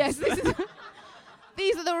June reads. Yes,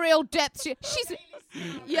 these are the real depths.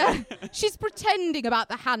 She's pretending about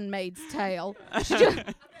The Handmaid's Tale.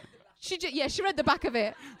 She read the back of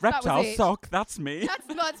it. Reptile sock, that's me.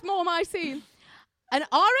 That's more my scene. An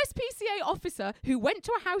RSPCA officer who went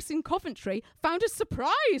to a house in Coventry found a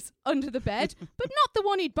surprise under the bed, but not the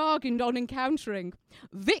one he'd bargained on encountering.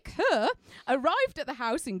 Vic Herr arrived at the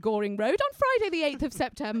house in Goring Road on Friday the 8th of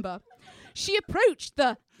September. She approached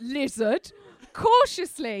the lizard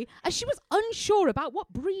cautiously as she was unsure about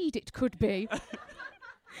what breed it could be.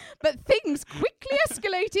 But things quickly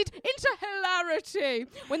escalated into hilarity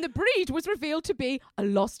when the breed was revealed to be a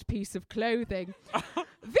lost piece of clothing.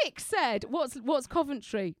 Vic said, what's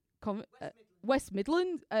Coventry? West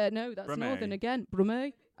Midlands? No, that's Brummie. Northern again.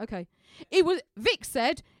 Brummie? Okay. Vic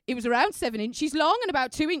said it was around 7 inches long and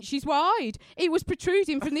about 2 inches wide. It was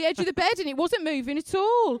protruding from the edge of the bed and it wasn't moving at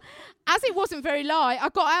all. As it wasn't very light, I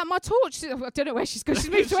got out my torch. I don't know where she's going. She's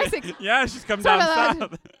moved to Essex. Yeah, she's come down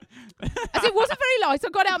south. As it wasn't very light, I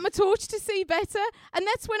got out my torch to see better, and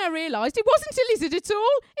that's when I realised it wasn't a lizard at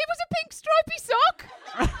all. It was a pink stripy sock.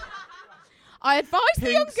 I advised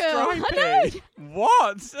the young girl. Stripy?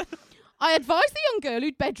 What? I advised the young girl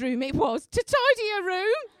whose bedroom it was to tidy her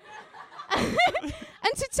room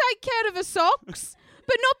and to take care of her socks,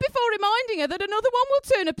 but not before reminding her that another one will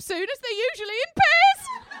turn up soon, as they're usually in pairs.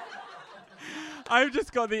 I've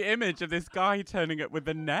just got the image of this guy turning up with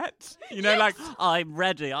the net. You know, like, I'm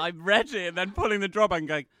ready, and then pulling the drawback and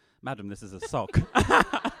going, Madam, this is a sock. Honest to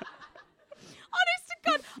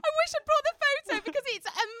God, I wish I'd brought the photo because it's a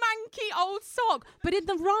manky old sock. But in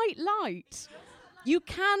the right light, you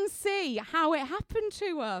can see how it happened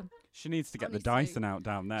to her. She needs to get Honestly. the Dyson out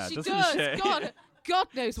down there, She doesn't does. she? God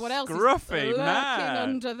knows what else Scruffy is lurking man.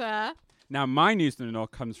 under there. Now, my news from the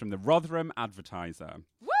north comes from the Rotherham Advertiser.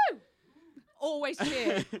 Woo! Always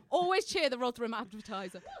cheer. Always cheer the Rotherham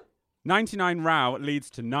Advertiser. 99 row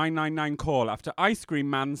leads to 999 call after ice cream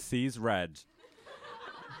man sees red.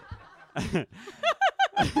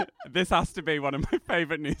 This has to be one of my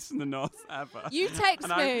favourite news from the north ever. You text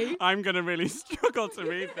me. I'm going to really struggle to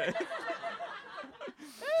read this.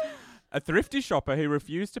 A thrifty shopper who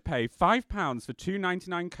refused to pay £5 for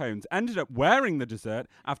 2.99 cones ended up wearing the dessert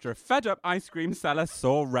after a fed-up ice cream seller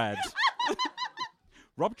saw red.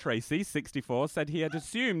 Rob Tracy, 64, said he had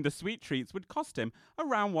assumed the sweet treats would cost him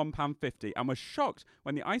around £1.50 and was shocked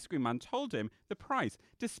when the ice cream man told him the price,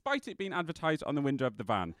 despite it being advertised on the window of the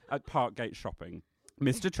van at Parkgate Shopping.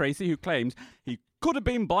 Mr. Tracy, who claimed he could have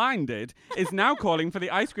been blinded, is now calling for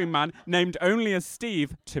the ice cream man, named only as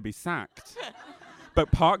Steve, to be sacked.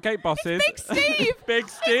 But Parkgate bosses... It's Big Steve! Big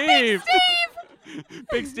Steve! Big Steve!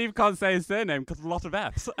 Big Steve can't say his surname because a lot of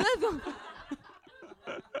F's.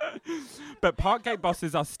 But Parkgate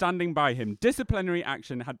bosses are standing by him. Disciplinary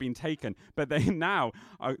action had been taken, but they now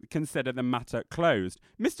consider the matter closed.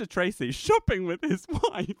 Mr. Tracy, shopping with his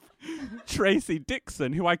wife, Tracy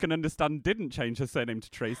Dixon, who I can understand didn't change her surname to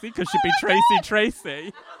Tracy because she'd be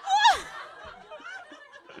Tracy.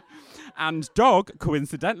 And dog,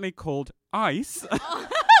 coincidentally called Ice.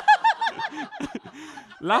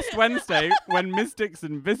 Last Wednesday, when Miss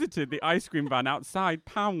Dixon visited the ice cream van outside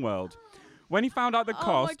Pound World. When he found out the Oh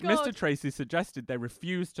cost, my God. Mr. Tracy suggested they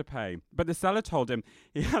refuse to pay, but the seller told him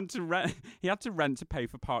he had to rent to pay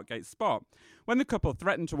for Parkgate's spot. When the couple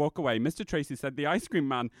threatened to walk away, Mr. Tracy said the ice cream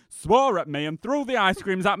man swore at me and threw the ice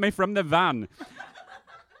creams at me from the van.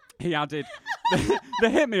 He added,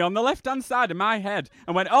 they hit me on the left-hand side of my head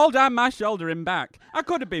and went all down my shoulder and back. I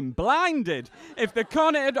could have been blinded if the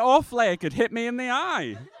cornet or flake had hit me in the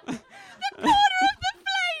eye.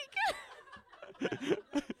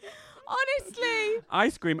 Honestly.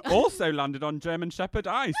 Ice cream also landed on German Shepherd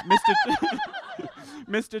ice.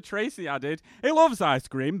 Mr. Tracy added, he loves ice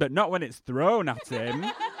cream, but not when it's thrown at him.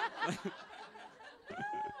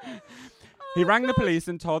 He rang the police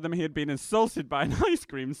and told them he had been insulted by an ice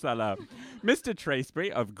cream seller. Mr.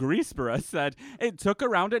 Tracebury of Greaseboro said it took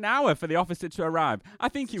around an hour for the officer to arrive. I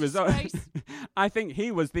think he was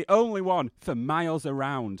the only one for miles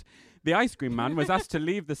around. The ice cream man was asked to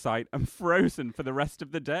leave the site and frozen for the rest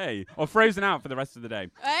of the day. Or frozen out for the rest of the day.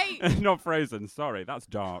 Hey. Not frozen, sorry, that's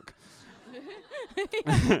dark.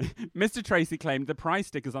 Mr. Tracy claimed the price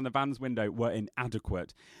stickers on the van's window were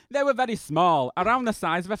inadequate. They were very small, around the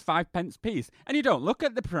size of a 5p piece. And you don't look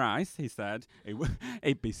at the price, he said.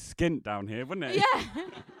 It'd be skint down here, wouldn't it? Yeah.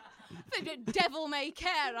 The devil may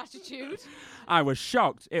care attitude. I was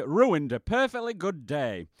shocked. It ruined a perfectly good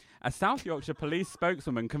day. A South Yorkshire police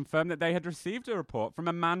spokeswoman confirmed that they had received a report from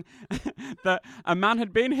a man that a man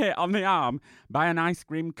had been hit on the arm by an ice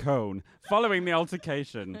cream cone following the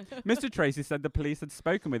altercation. Mr. Tracy said the police had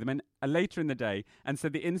spoken with him later in the day and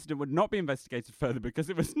said the incident would not be investigated further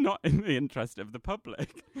because it was not in the interest of the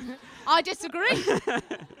public. I disagree.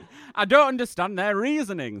 I don't understand their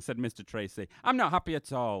reasoning, said Mr. Tracy. I'm not happy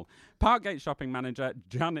at all. Parkgate shopping manager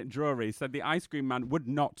Janet Drury said the ice cream man would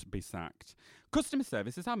not be sacked. Customer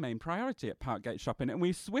service is our main priority at Parkgate Shopping, and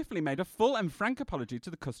we swiftly made a full and frank apology to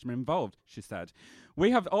the customer involved, she said.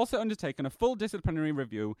 We have also undertaken a full disciplinary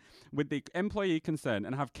review with the employee concerned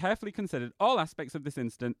and have carefully considered all aspects of this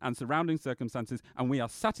incident and surrounding circumstances, and we are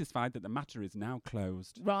satisfied that the matter is now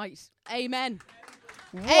closed. Right. Amen.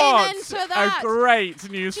 What Amen to that. a great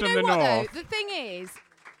news Do you from know the what, north. though? The thing is,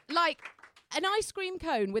 like, an ice cream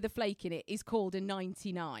cone with a flake in it is called a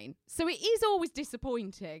 99. So it is always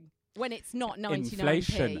disappointing when it's not 99p.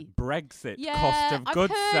 Inflation, Brexit, Yeah, cost of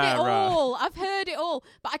goods, I've heard Sarah. it all. I've heard it all.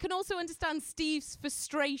 But I can also understand Steve's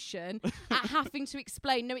frustration at having to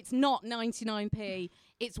explain, no, it's not 99p,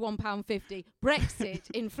 it's £1.50. Brexit,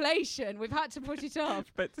 inflation, we've had to put it off.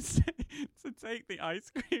 But to take the ice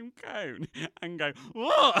cream cone and go,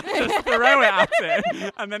 what? Just throw it at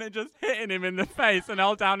him, and then it just hitting him in the face and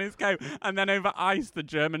all down his coat, and then over ice the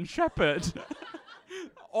German Shepherd.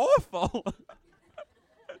 Awful.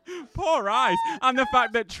 Poor ice. And the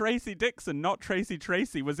fact that Tracy Dixon, not Tracy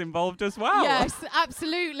Tracy, was involved as well. Yes,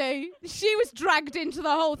 absolutely. She was dragged into the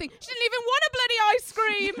whole thing. She didn't even want a bloody ice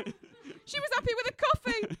cream. She was happy with a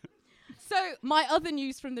coffee. So my other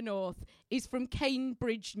news from the north is from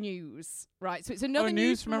Cambridge News. Right, so it's another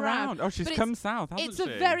news from around. Oh, she's but come south, hasn't it's she?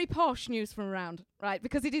 It's a very posh news from around, right,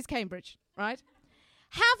 because it is Cambridge, right?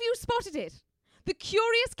 Have you spotted it? The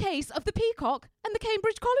curious case of the peacock and the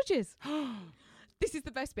Cambridge colleges. This is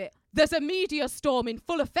the best bit. There's a media storm in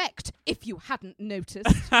full effect, if you hadn't noticed.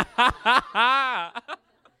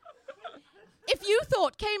 If you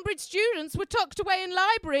thought Cambridge students were tucked away in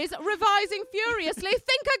libraries, revising furiously,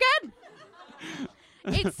 think again.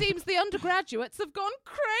 It seems the undergraduates have gone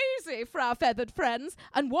crazy for our feathered friends,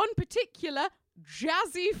 and one particular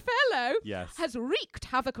jazzy fellow has wreaked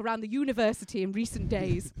havoc around the university in recent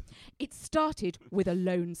days. It started with a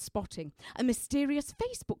lone spotting. A mysterious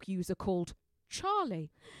Facebook user called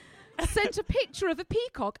Charlie sent a picture of a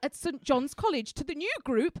peacock at St John's College to the new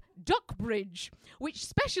group Duckbridge, which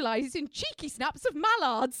specialises in cheeky snaps of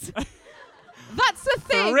mallards. That's a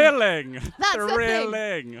thing. Thrilling. That's Thrilling. a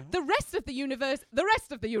thing. The rest of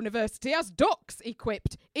the university has ducks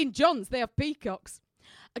equipped. In John's, they have peacocks.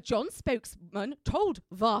 A John spokesman told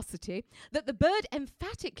Varsity that the bird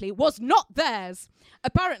emphatically was not theirs.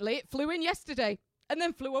 Apparently, it flew in yesterday and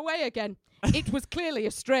then flew away again. It was clearly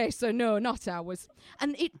a stray, so no, not ours.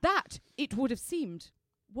 And it would have seemed,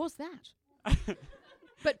 was that.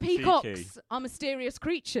 But peacocks Cheeky. are mysterious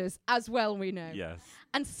creatures, as well we know. Yes.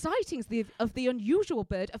 And sightings of the unusual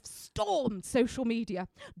bird have stormed social media.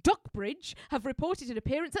 Duckbridge have reported an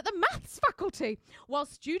appearance at the maths faculty, while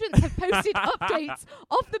students have posted updates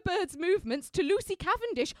of the bird's movements to Lucy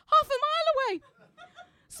Cavendish half a mile away.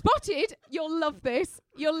 Spotted, you'll love this,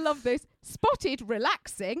 spotted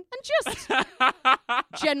relaxing and just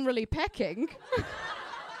generally pecking.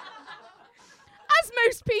 As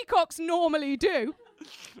most peacocks normally do.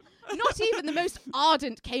 Not even the most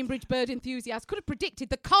ardent Cambridge bird enthusiast could have predicted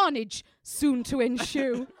the carnage soon to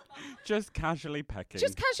ensue. Just casually pecking.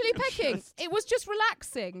 Just casually pecking. It was just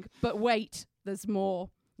relaxing. But wait, there's more.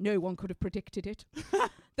 No one could have predicted it.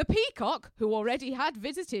 The peacock, who already had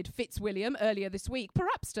visited Fitzwilliam earlier this week,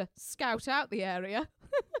 perhaps to scout out the area,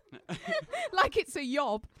 like it's a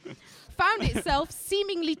yob, found itself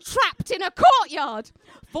seemingly trapped in a courtyard.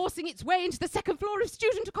 Forcing its way into the second floor of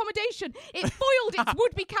student accommodation, it foiled its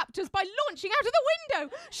would-be captors by launching out of the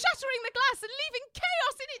window, shattering the glass and leaving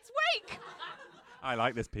chaos in its wake. I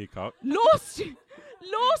like this peacock. Law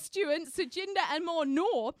student Sajinder and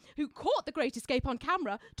Noor, who caught the Great Escape on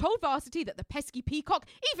camera, told Varsity that the pesky peacock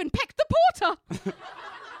even pecked the porter.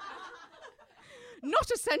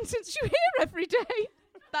 Not a sentence you hear every day.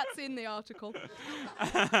 That's in the article.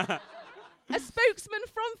 A spokesman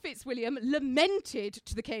from Fitzwilliam lamented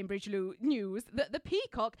to the Cambridge News that the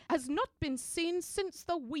peacock has not been seen since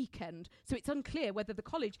the weekend, so it's unclear whether the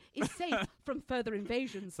college is safe from further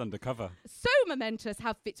invasions. It's undercover. So momentous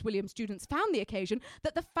have Fitzwilliam students found the occasion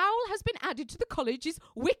that the fowl has been added to the college's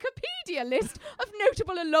Wikipedia list of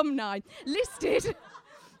notable alumni, listed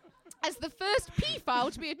as the first peafowl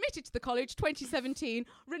to be admitted to the college 2017,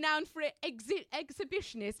 renowned for its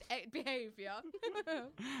exhibitionist behaviour.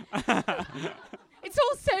 It's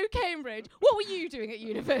also Cambridge. What were you doing at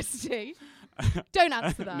university? Don't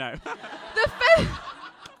answer that. No.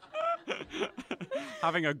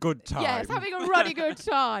 Having a good time. Yes, having a ruddy good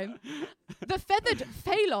time. The feathered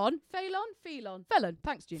felon,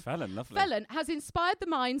 thanks, June. Felon, lovely. Felon has inspired the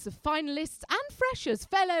minds of finalists and freshers,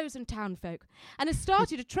 fellows and townfolk, and has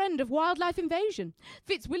started a trend of wildlife invasion.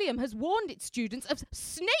 Fitzwilliam has warned its students of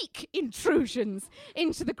snake intrusions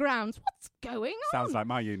into the grounds. What's going on? Sounds like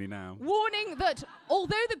my uni now. Warning that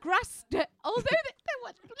although the grass...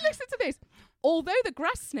 listen to this. Although the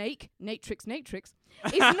grass snake, Natrix,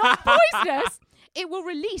 is not poisonous, it will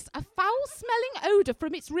release a foul-smelling odour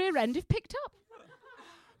from its rear end if picked up.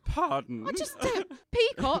 Pardon?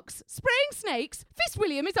 Peacocks, spraying snakes.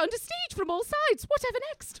 Fitzwilliam is under siege from all sides. Whatever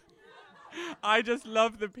next? I just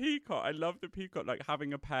love the peacock. I love the peacock, like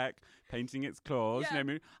having a peck, painting its claws,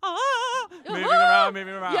 moving around,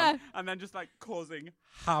 Yeah. and then just like causing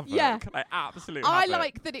havoc, like absolute I havoc.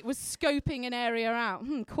 like that it was scoping an area out.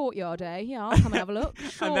 Courtyard, eh? Yeah, I'll come and have a look.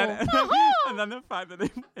 Sure. and then the fact that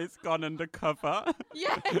it's gone undercover.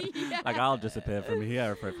 Yeah. Like, I'll disappear from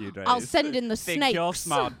here for a few days. I'll send in the Think snakes. you're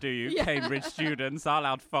smart, do you, Yeah. Cambridge students? I'll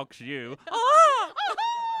outfox you.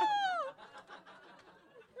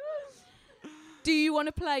 Do you want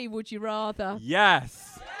to play Would You Rather?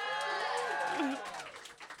 Yes.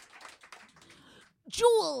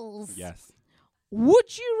 Jules! Yes.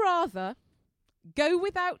 Would you rather go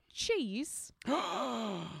without cheese for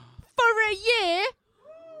a year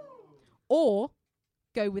or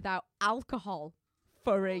go without alcohol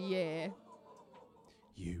for a year?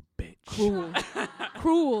 You bitch. Cruel.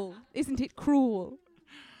 Cruel. Isn't it cruel?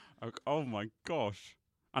 Oh my gosh.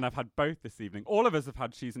 And I've had both this evening. All of us have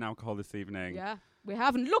had cheese and alcohol this evening. Yeah, we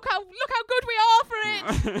haven't. Look how good we are for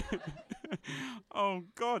it. Oh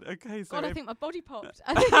God. Okay. So God, I think my body popped.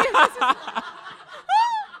 I think it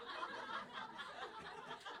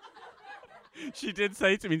was she did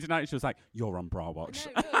say to me tonight, she was like, "You're on Bra Watch."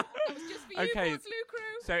 No, look, that was just for you, Okay. Portslade crew.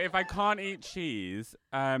 So if I can't eat cheese,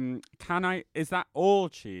 can I? Is that all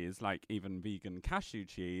cheese, like even vegan cashew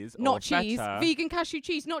cheese? Not or cheese. feta? Vegan cashew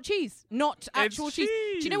cheese, not cheese. Not actual cheese.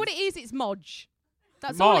 Do you know what it is? It's Modge.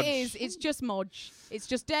 That's all it is. It's just Modge. It's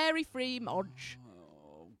just dairy-free Modge.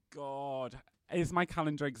 Oh God. Is my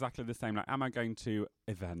calendar exactly the same? Like, am I going to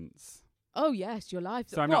events? Oh yes, your life.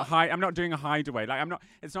 So I'm not doing a hideaway. Like, I'm not.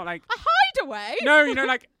 It's not like a hideaway. No, you know,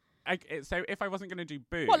 like. So if I wasn't going to do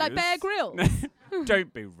booze... What, like Bear Grylls?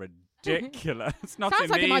 Don't be ridiculous. Not Sounds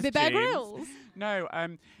in like it might these be Bear jeans. Grylls. No,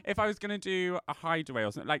 if I was going to do a hideaway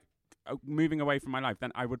or something, like moving away from my life,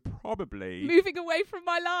 then I would probably... Moving away from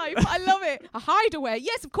my life. I love it. A hideaway.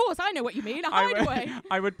 Yes, of course, I know what you mean. A hideaway.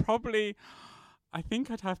 I would probably... I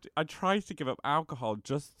think I'd try to give up alcohol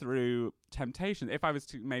just through temptation. If I was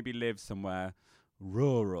to maybe live somewhere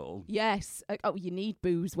rural. Yes. You need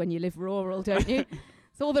booze when you live rural, don't you?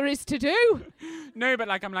 That's all there is to do. No, but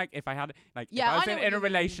like I'm like if I had like if I was in a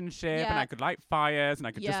relationship and I could light fires and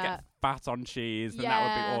I could just get fat on cheese, then that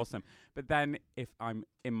would be awesome. But then if I'm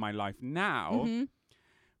in my life now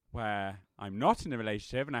where I'm not in a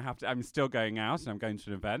relationship and I'm still going out and I'm going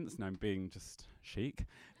to events and I'm being just chic,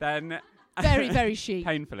 then very, very chic.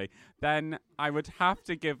 Painfully. Then I would have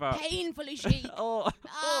to give up painfully chic. so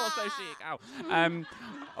chic. Ow.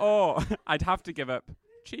 Or I'd have to give up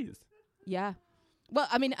cheese. Yeah. Well,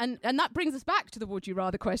 I mean, and that brings us back to the would you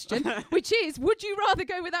rather question, which is, would you rather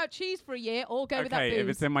go without cheese for a year or go without booze? Okay, if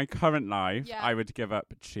it's in my current life, Yeah. I would give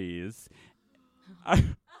up cheese.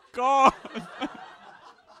 God!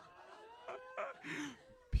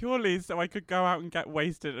 Purely so I could go out and get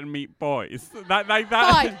wasted and meet boys. That.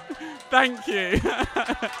 Fine. Thank you.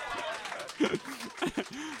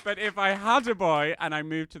 But if I had a boy and I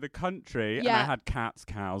moved to the country and I had cats,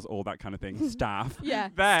 cows, all that kind of thing, staff, Yeah.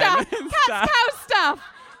 then Staff.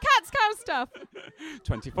 Cats, cow stuff.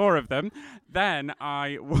 24 of them, then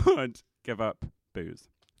I would give up booze.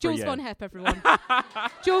 for a Jules year. Von Hep, everyone.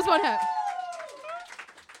 Jules Von Hep.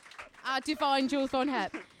 Our divine Jules Von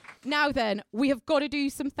Hep. Now then, we have got to do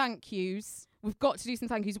some thank yous. We've got to do some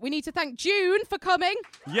thank yous. We need to thank June for coming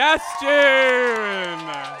Yes, June!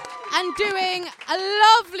 and doing a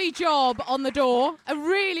lovely job on the door. A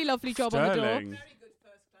really lovely job on the door. Sterling.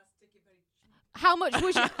 How much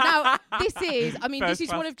was you? Now, this is First one class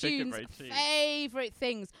of ticket, June's very cheap. favourite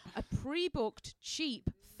things. A pre-booked, cheap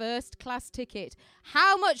first class ticket.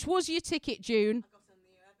 How much was your ticket, June?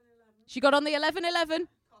 She got on the 11:11.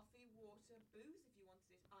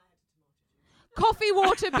 Coffee,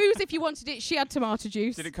 water, booze if you wanted it. She had tomato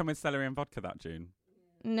juice. Did it come with celery and vodka that June?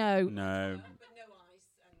 No. No.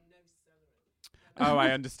 Oh,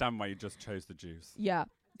 I understand why you just chose the juice. Yeah.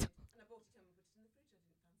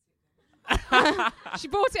 She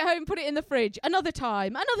brought it home, put it in the fridge. Another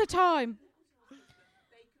time.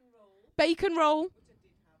 Bacon roll.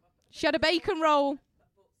 She had a bacon roll.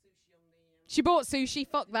 She bought sushi.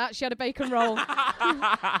 Fuck that. She had a bacon roll.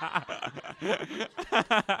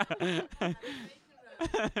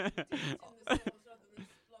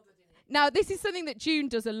 Now, this is something that June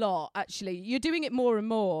does a lot, actually. You're doing it more and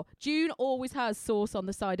more. June always has sauce on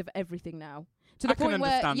the side of everything now. To the I can point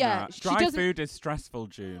where, understand yeah, that. she Dry doesn't. food is stressful,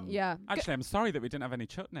 June. Yeah. Actually, I'm sorry that we didn't have any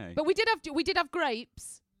chutney. But we did have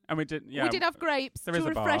grapes. And we did, yeah. We did have grapes there to is a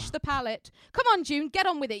refresh bar. the palate. Come on, June, get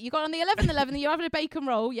on with it. You got on the 11:11. You're having a bacon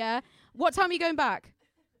roll, yeah. What time are you going back?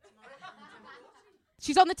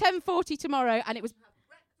 She's on the 10:40 tomorrow, and it was.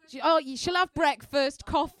 She'll have breakfast,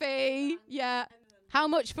 coffee, yeah. How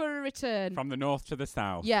much for a return? From the north to the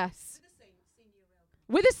south. Yes.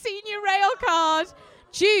 With a senior rail card.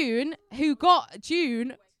 June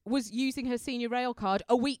was using her senior rail card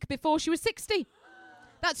a week before she was 60.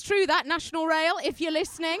 That's true, that National Rail, if you're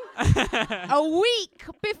listening. A week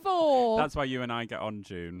before. That's why you and I get on,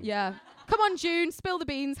 June. Yeah. Come on, June, spill the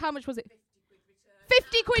beans. How much was it?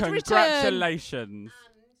 50 quid return. Congratulations.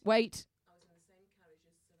 Wait.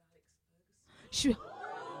 She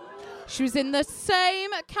was in the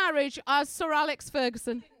same carriage as Sir Alex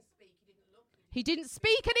Ferguson. He didn't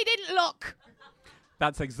speak and he didn't look.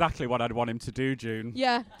 That's exactly what I'd want him to do, June.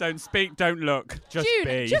 Yeah. Don't speak, don't look, just June,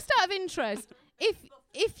 be. just out of interest, if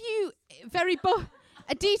you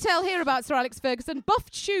a detail here about Sir Alex Ferguson,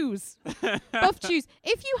 buffed shoes. Buffed shoes.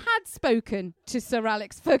 If you had spoken to Sir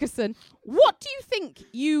Alex Ferguson, what do you think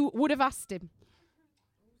you would have asked him?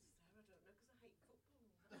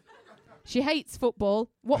 She hates football.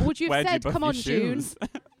 What would you have Where'd you said? buff Come your on, June. shoes?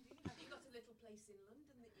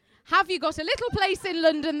 Have you got a little place in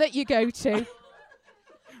London that you go to?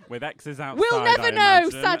 With X's outside, We'll never I know,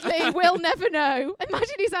 imagine. sadly. We'll never know.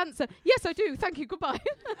 Imagine his answer. Yes, I do. Thank you. Goodbye.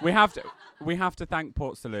 We have to thank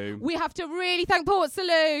Port Salut. We have to really thank Port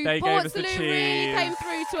Salut. They Port gave us the Salut really cheese. came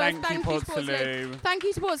through to Thank us. you, Thank you, Port to Port Salut. Salut. Thank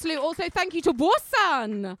you to Port Salut. Also, thank you to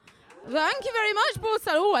Borsan. Thank you very much,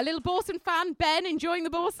 Borsan. Oh, a little Borsan fan, Ben, enjoying the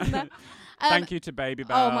Borsan there. Thank you to Baby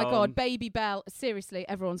Bell. Oh my God, Baby Bell. Seriously,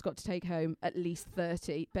 everyone's got to take home at least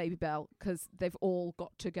 30 Baby Bell because they've all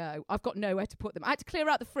got to go. I've got nowhere to put them. I had to clear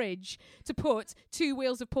out the fridge to put 2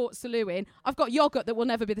 wheels of Port Salut in. I've got yogurt that will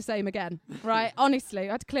never be the same again, right? Honestly,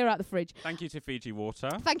 I had to clear out the fridge. Thank you to Fiji Water.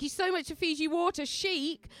 Thank you so much to Fiji Water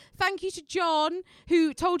Chic. Thank you to John,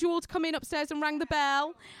 who told you all to come in upstairs and rang the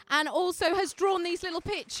bell, and also has drawn these little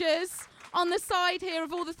pictures on the side here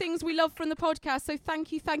of all the things we love from the podcast. So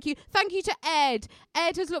thank you. Thank you to Ed.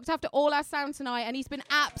 Ed has looked after all our sound tonight, and he's been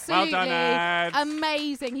absolutely Well done, Ed.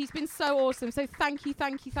 amazing. He's been so awesome. So thank you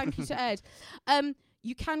to Ed.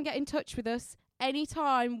 You can get in touch with us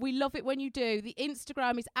anytime. We love it when you do. The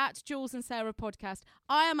Instagram is at Jules and Sarah Podcast.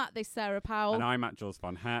 I am at this Sarah Powell. And I'm at Jules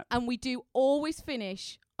Von Hep. And we do always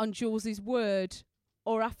finish on Jules's word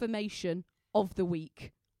or affirmation of the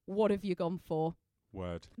week. What have you gone for?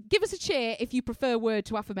 Word. Give us a cheer if you prefer word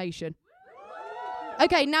to affirmation.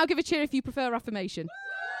 Okay, now give a cheer if you prefer affirmation.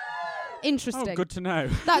 Interesting. Oh, good to know.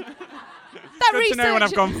 That Good research, to know when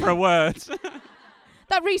I've gone for a word.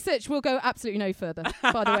 that research will go absolutely no further,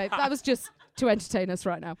 by the way. That was just to entertain us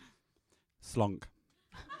right now. Slonk.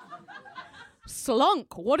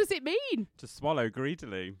 Slunk. What does it mean? To swallow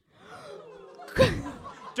greedily.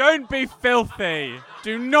 Don't be filthy.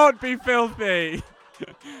 Do not be filthy.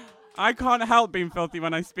 I can't help being filthy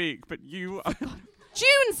when I speak, but you...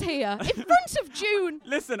 June's here, in front of June.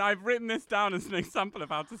 Listen, I've written this down as an example of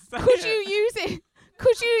how to say Could you use it?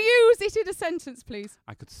 Could you use it in a sentence, please?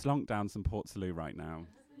 I could slunk down some Port Salut right now.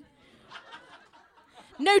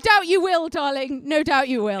 No doubt you will, darling. No doubt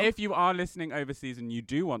you will. If you are listening overseas and you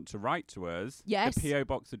do want to write to us, yes. The P.O.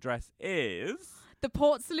 Box address is... The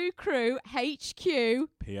Port Salut Crew, HQ...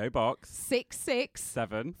 P.O. Box...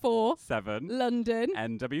 6647... London...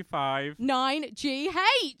 NW5...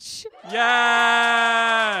 9GH!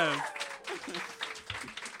 Yes!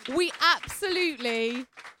 We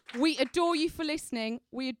adore you for listening.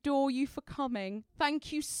 We adore you for coming.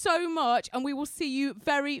 Thank you so much, and we will see you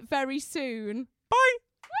very, very soon. Bye!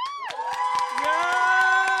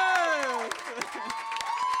 Yes!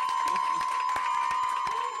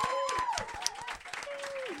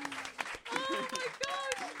 Oh my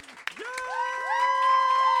God!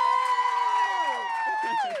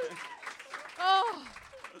 Oh.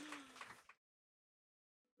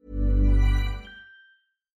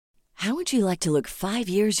 How would you like to look 5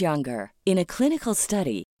 years younger? In a clinical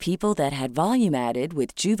study, people that had volume added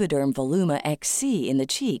with Juvederm Voluma XC in the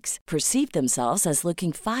cheeks perceived themselves as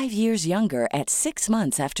looking 5 years younger at 6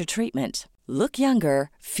 months after treatment. Look younger,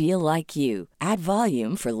 feel like you. Add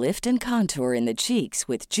volume for lift and contour in the cheeks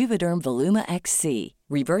with Juvederm Voluma XC.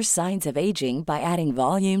 Reverse signs of aging by adding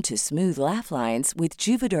volume to smooth laugh lines with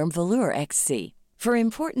Juvederm Volure XC. For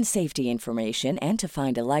important safety information and to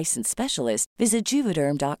find a licensed specialist, visit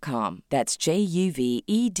Juvederm.com. That's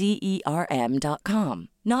JUVEDERM.com.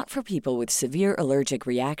 Not for people with severe allergic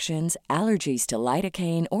reactions, allergies to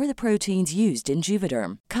lidocaine, or the proteins used in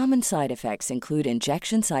Juvederm. Common side effects include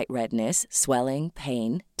injection site redness, swelling,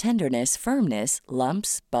 pain, tenderness, firmness,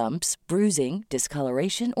 lumps, bumps, bruising,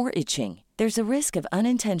 discoloration, or itching. There's a risk of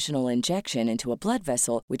unintentional injection into a blood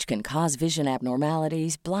vessel, which can cause vision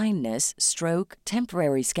abnormalities, blindness, stroke,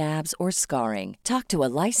 temporary scabs, or scarring. Talk to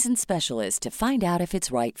a licensed specialist to find out if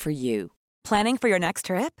it's right for you. Planning for your next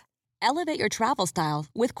trip? Elevate your travel style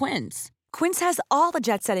with Quince. Quince has all the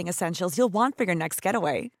jet-setting essentials you'll want for your next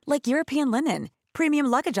getaway, like European linen, premium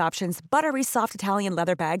luggage options, buttery soft Italian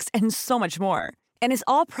leather bags, and so much more. And is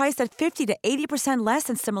all priced at 50 to 80% less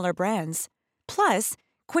than similar brands. Plus,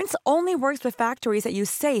 Quince only works with factories that use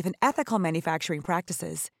safe and ethical manufacturing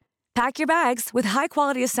practices. Pack your bags with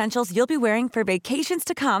high-quality essentials you'll be wearing for vacations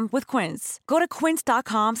to come with Quince. Go to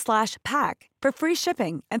quince.com/pack for free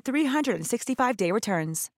shipping and 365-day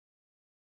returns.